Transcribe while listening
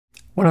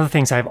One of the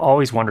things I've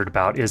always wondered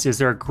about is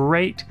there a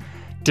great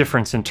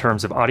difference in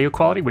terms of audio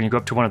quality when you go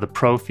up to one of the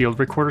pro field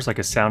recorders like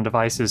a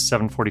SoundDevices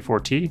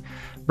 744T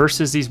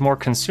versus these more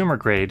consumer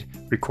grade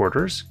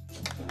recorders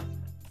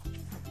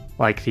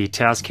like the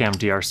Tascam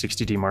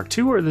DR60D Mark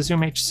II or the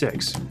Zoom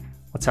H6.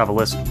 Let's have a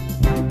listen.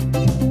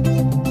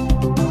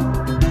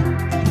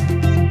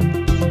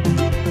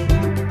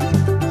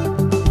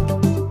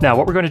 Now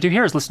what we're going to do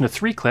here is listen to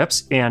 3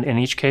 clips, and in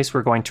each case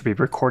we're going to be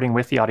recording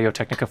with the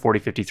Audio-Technica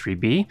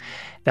 4053B.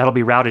 That'll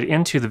be routed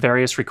into the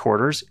various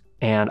recorders,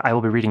 and I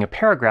will be reading a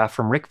paragraph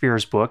from Rick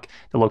Viers' book,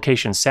 The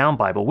Location Sound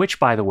Bible, which,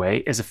 by the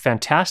way, is a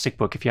fantastic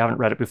book if you haven't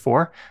read it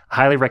before. I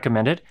highly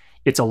recommend it.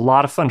 It's a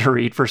lot of fun to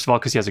read, first of all,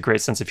 because he has a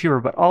great sense of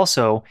humor, but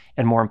also,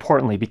 and more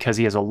importantly, because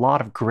he has a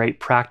lot of great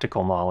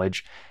practical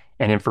knowledge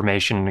and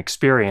information and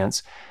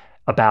experience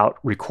about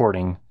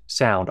recording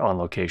sound on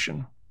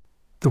location.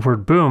 The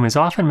word boom is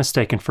often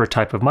mistaken for a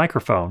type of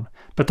microphone,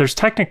 but there's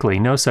technically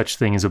no such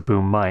thing as a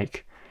boom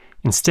mic.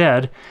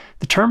 Instead,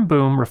 the term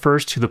boom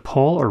refers to the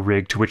pole or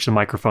rig to which the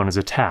microphone is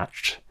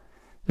attached.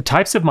 The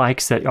types of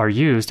mics that are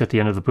used at the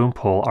end of the boom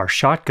pole are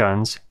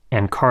shotguns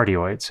and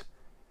cardioids.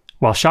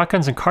 While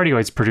shotguns and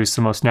cardioids produce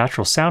the most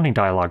natural sounding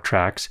dialogue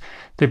tracks,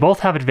 they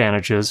both have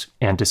advantages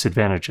and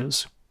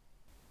disadvantages.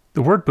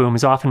 The word boom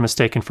is often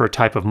mistaken for a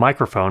type of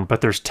microphone,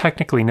 but there's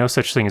technically no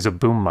such thing as a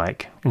boom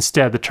mic.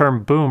 Instead, the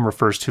term boom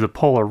refers to the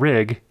pole or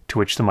rig to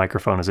which the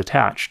microphone is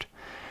attached.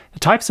 The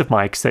types of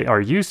mics that are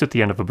used at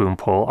the end of a boom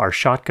pole are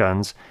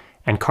shotguns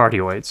and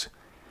cardioids.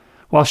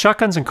 While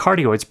shotguns and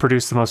cardioids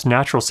produce the most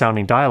natural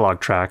sounding dialogue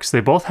tracks, they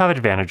both have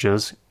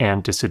advantages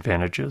and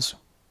disadvantages.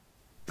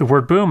 The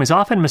word boom is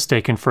often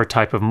mistaken for a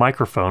type of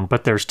microphone,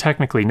 but there's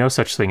technically no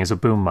such thing as a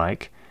boom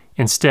mic.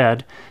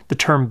 Instead, the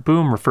term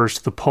boom refers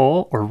to the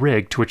pole or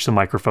rig to which the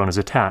microphone is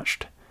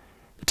attached.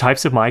 The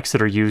types of mics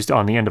that are used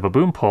on the end of a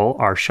boom pole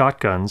are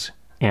shotguns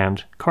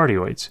and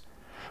cardioids.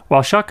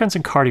 While shotguns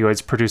and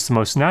cardioids produce the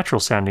most natural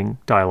sounding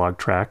dialogue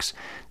tracks,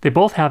 they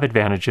both have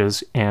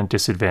advantages and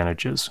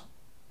disadvantages.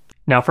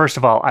 Now, first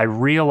of all, I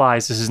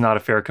realize this is not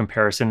a fair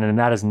comparison, and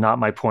that is not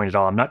my point at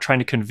all. I'm not trying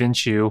to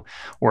convince you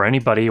or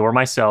anybody or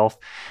myself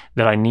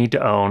that I need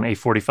to own a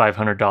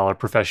 $4,500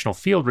 professional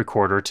field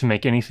recorder to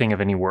make anything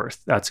of any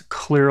worth. That's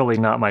clearly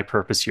not my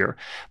purpose here.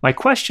 My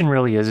question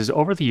really is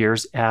over the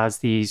years, as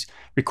these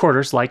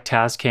recorders like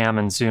Tascam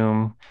and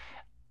Zoom,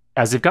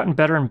 as they've gotten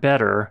better and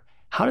better,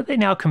 how do they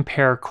now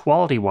compare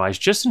quality-wise,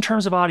 just in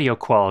terms of audio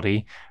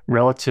quality,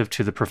 relative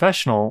to the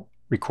professional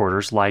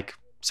recorders like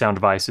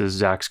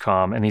SoundDevices,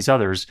 Zaxcom, and these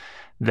others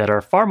that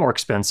are far more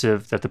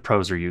expensive that the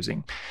pros are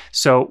using?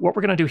 So what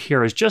we're going to do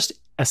here is just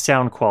a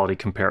sound quality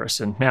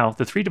comparison. Now,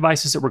 the 3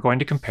 devices that we're going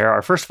to compare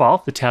are, first of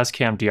all, the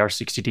Tascam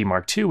DR60D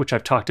Mark II, which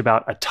I've talked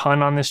about a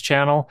ton on this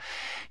channel.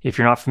 If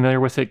you're not familiar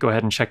with it, go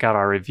ahead and check out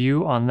our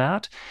review on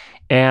that.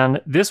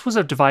 And this was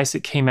a device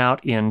that came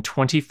out in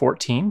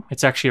 2014.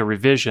 It's actually a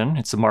revision.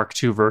 It's the Mark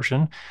II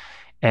version.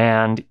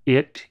 And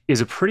it is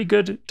a pretty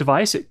good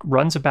device. It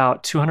runs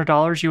about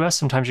 $200 US.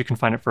 Sometimes you can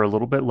find it for a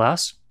little bit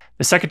less.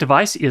 The second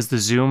device is the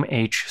Zoom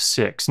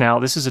H6. Now,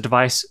 this is a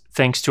device,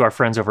 thanks to our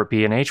friends over at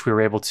B&H, we were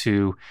able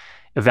to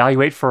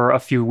evaluate for a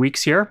few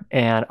weeks here,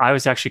 and I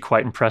was actually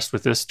quite impressed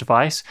with this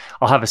device.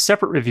 I'll have a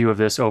separate review of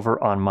this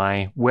over on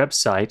my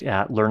website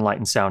at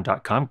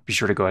learnlightandsound.com. Be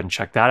sure to go ahead and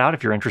check that out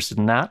if you're interested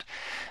in that.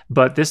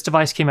 But this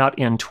device came out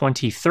in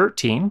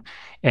 2013,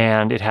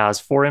 and it has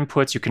 4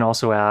 inputs. You can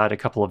also add a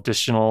couple of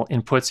additional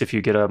inputs if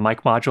you get a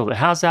mic module that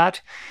has that.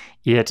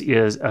 It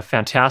is a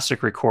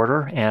fantastic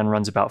recorder and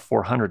runs about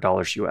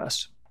 $400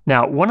 US.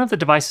 Now, one of the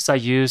devices I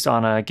used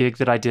on a gig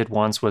that I did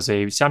once was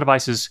a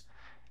SoundDevices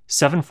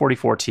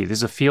 744T. This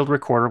is a field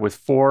recorder with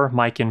 4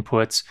 mic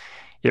inputs.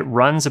 It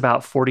runs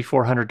about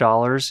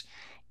 $4,400.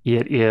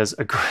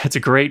 It's a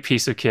great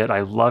piece of kit.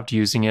 I loved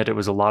using it. It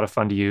was a lot of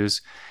fun to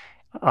use.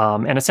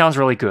 And it sounds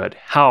really good.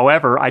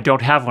 However, I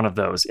don't have one of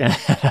those, and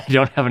I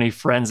don't have any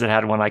friends that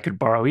had one I could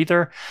borrow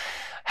either.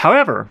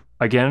 However,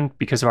 again,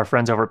 because of our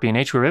friends over at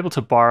B&H, we were able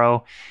to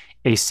borrow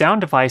a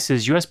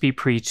SoundDevices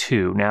USBPre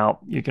 2. Now,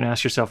 you can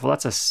ask yourself, well,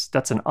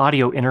 that's an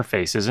audio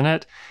interface, isn't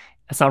it?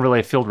 It's not really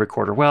a field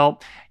recorder.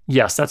 Well,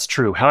 yes, that's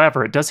true.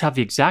 However, it does have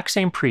the exact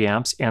same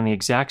preamps and the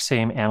exact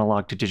same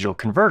analog to digital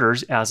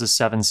converters as the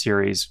 7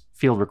 series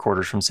field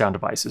recorders from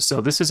SoundDevices.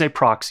 So this is a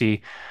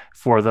proxy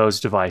for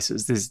those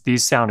devices.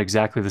 These sound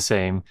exactly the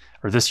same,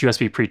 or this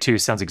USBPre 2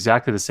 sounds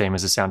exactly the same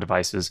as the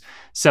SoundDevices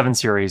 7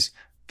 series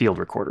field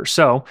recorder.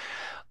 So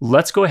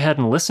let's go ahead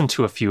and listen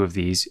to a few of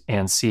these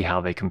and see how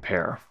they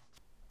compare.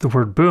 The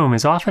word boom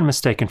is often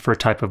mistaken for a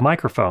type of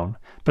microphone,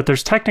 but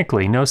there's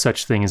technically no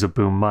such thing as a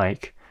boom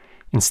mic.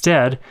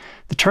 Instead,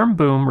 the term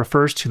boom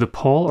refers to the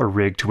pole or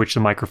rig to which the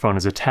microphone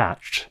is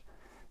attached.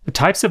 The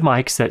types of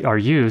mics that are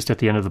used at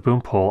the end of the boom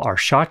pole are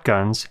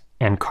shotguns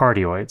and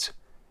cardioids.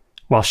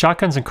 While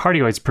shotguns and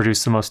cardioids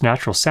produce the most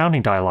natural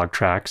sounding dialogue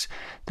tracks,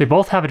 they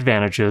both have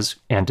advantages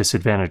and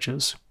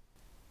disadvantages.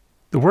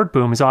 The word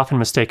boom is often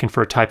mistaken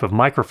for a type of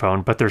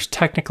microphone, but there's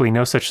technically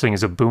no such thing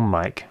as a boom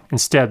mic.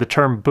 Instead, the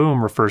term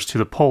boom refers to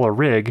the pole or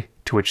rig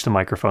to which the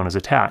microphone is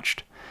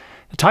attached.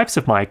 The types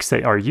of mics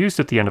that are used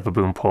at the end of a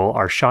boom pole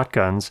are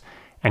shotguns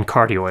and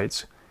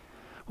cardioids.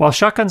 While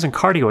shotguns and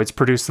cardioids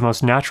produce the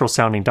most natural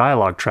sounding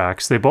dialogue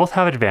tracks, they both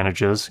have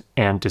advantages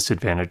and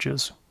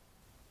disadvantages.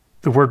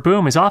 The word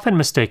boom is often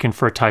mistaken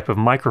for a type of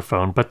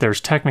microphone, but there's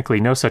technically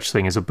no such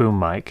thing as a boom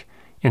mic.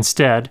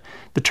 Instead,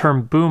 the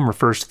term boom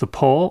refers to the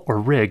pole or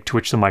rig to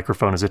which the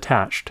microphone is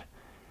attached.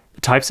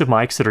 The types of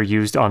mics that are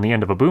used on the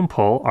end of a boom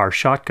pole are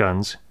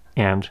shotguns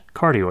and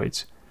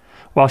cardioids.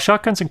 While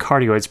shotguns and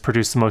cardioids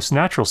produce the most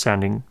natural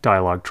sounding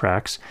dialogue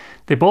tracks,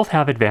 they both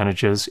have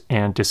advantages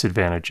and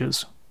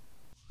disadvantages.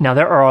 Now,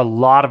 there are a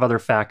lot of other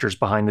factors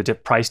behind the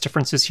price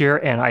differences here,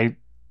 and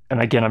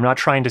again, I'm not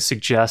trying to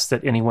suggest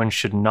that anyone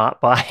should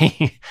not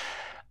buy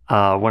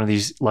one of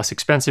these less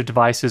expensive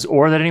devices,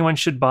 or that anyone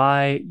should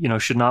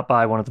not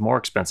buy one of the more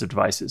expensive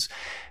devices.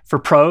 For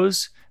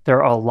pros,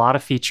 there are a lot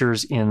of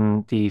features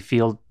in the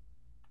field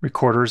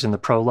recorders in the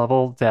pro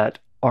level that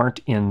aren't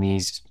in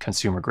these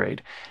consumer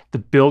grade. The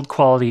build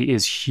quality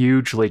is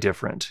hugely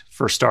different,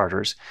 for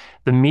starters.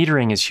 The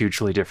metering is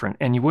hugely different,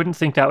 and you wouldn't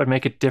think that would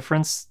make a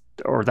difference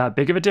or that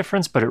big of a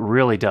difference, but it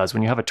really does.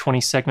 When you have a 20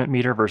 segment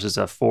meter versus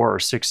a 4 or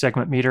 6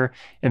 segment meter,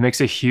 it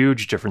makes a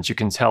huge difference. You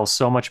can tell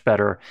so much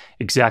better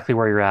exactly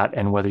where you're at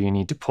and whether you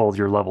need to pull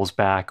your levels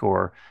back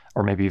or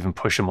maybe even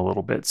push them a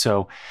little bit.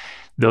 So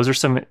those are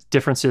some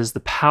differences.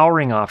 The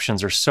powering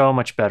options are so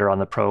much better on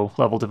the pro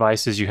level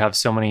devices. You have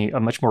a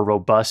much more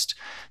robust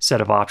set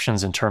of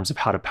options in terms of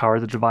how to power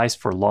the device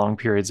for long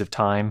periods of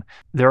time.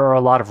 There are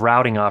a lot of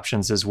routing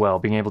options as well,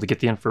 being able to get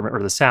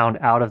the sound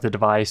out of the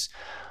device,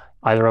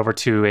 either over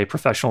to a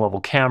professional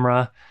level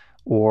camera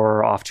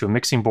or off to a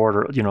mixing board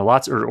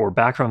or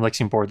background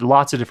mixing board.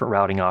 Lots of different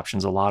routing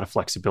options, a lot of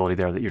flexibility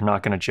there that you're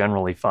not going to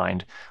generally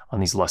find on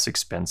these less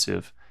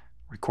expensive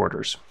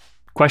recorders.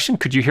 Question,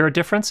 could you hear a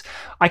difference?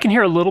 I can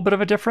hear a little bit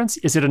of a difference.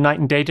 Is it a night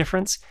and day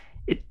difference?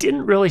 It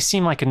didn't really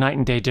seem like a night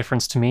and day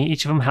difference to me.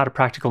 Each of them had a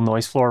practical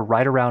noise floor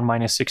right around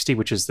 -60,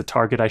 which is the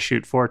target I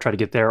shoot for, try to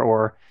get there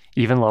or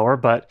even lower,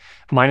 but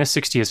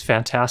 -60 is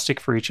fantastic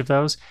for each of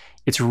those.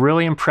 It's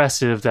really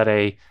impressive that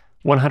a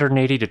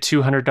 $180 to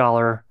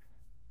 $200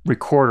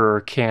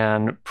 recorder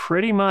can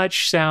pretty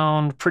much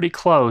sound pretty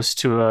close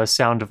to a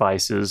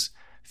SoundDevices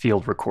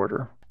field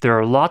recorder. There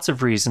are lots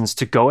of reasons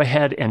to go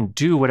ahead and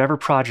do whatever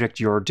project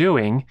you're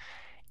doing,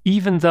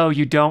 even though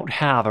you don't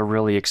have a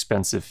really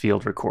expensive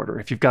field recorder.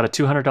 If you've got a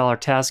 $200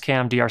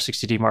 Tascam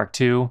DR60D Mark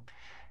II,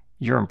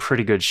 you're in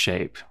pretty good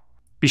shape.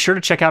 Be sure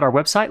to check out our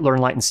website,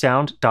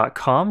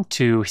 learnlightandsound.com,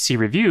 to see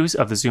reviews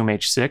of the Zoom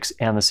H6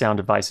 and the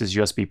SoundDevices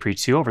USBPre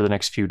 2 over the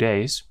next few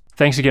days.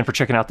 Thanks again for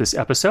checking out this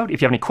episode.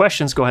 If you have any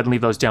questions, go ahead and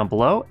leave those down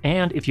below.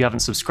 And if you haven't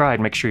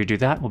subscribed, make sure you do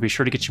that. We'll be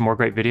sure to get you more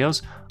great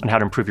videos on how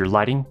to improve your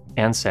lighting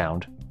and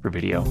sound for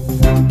video.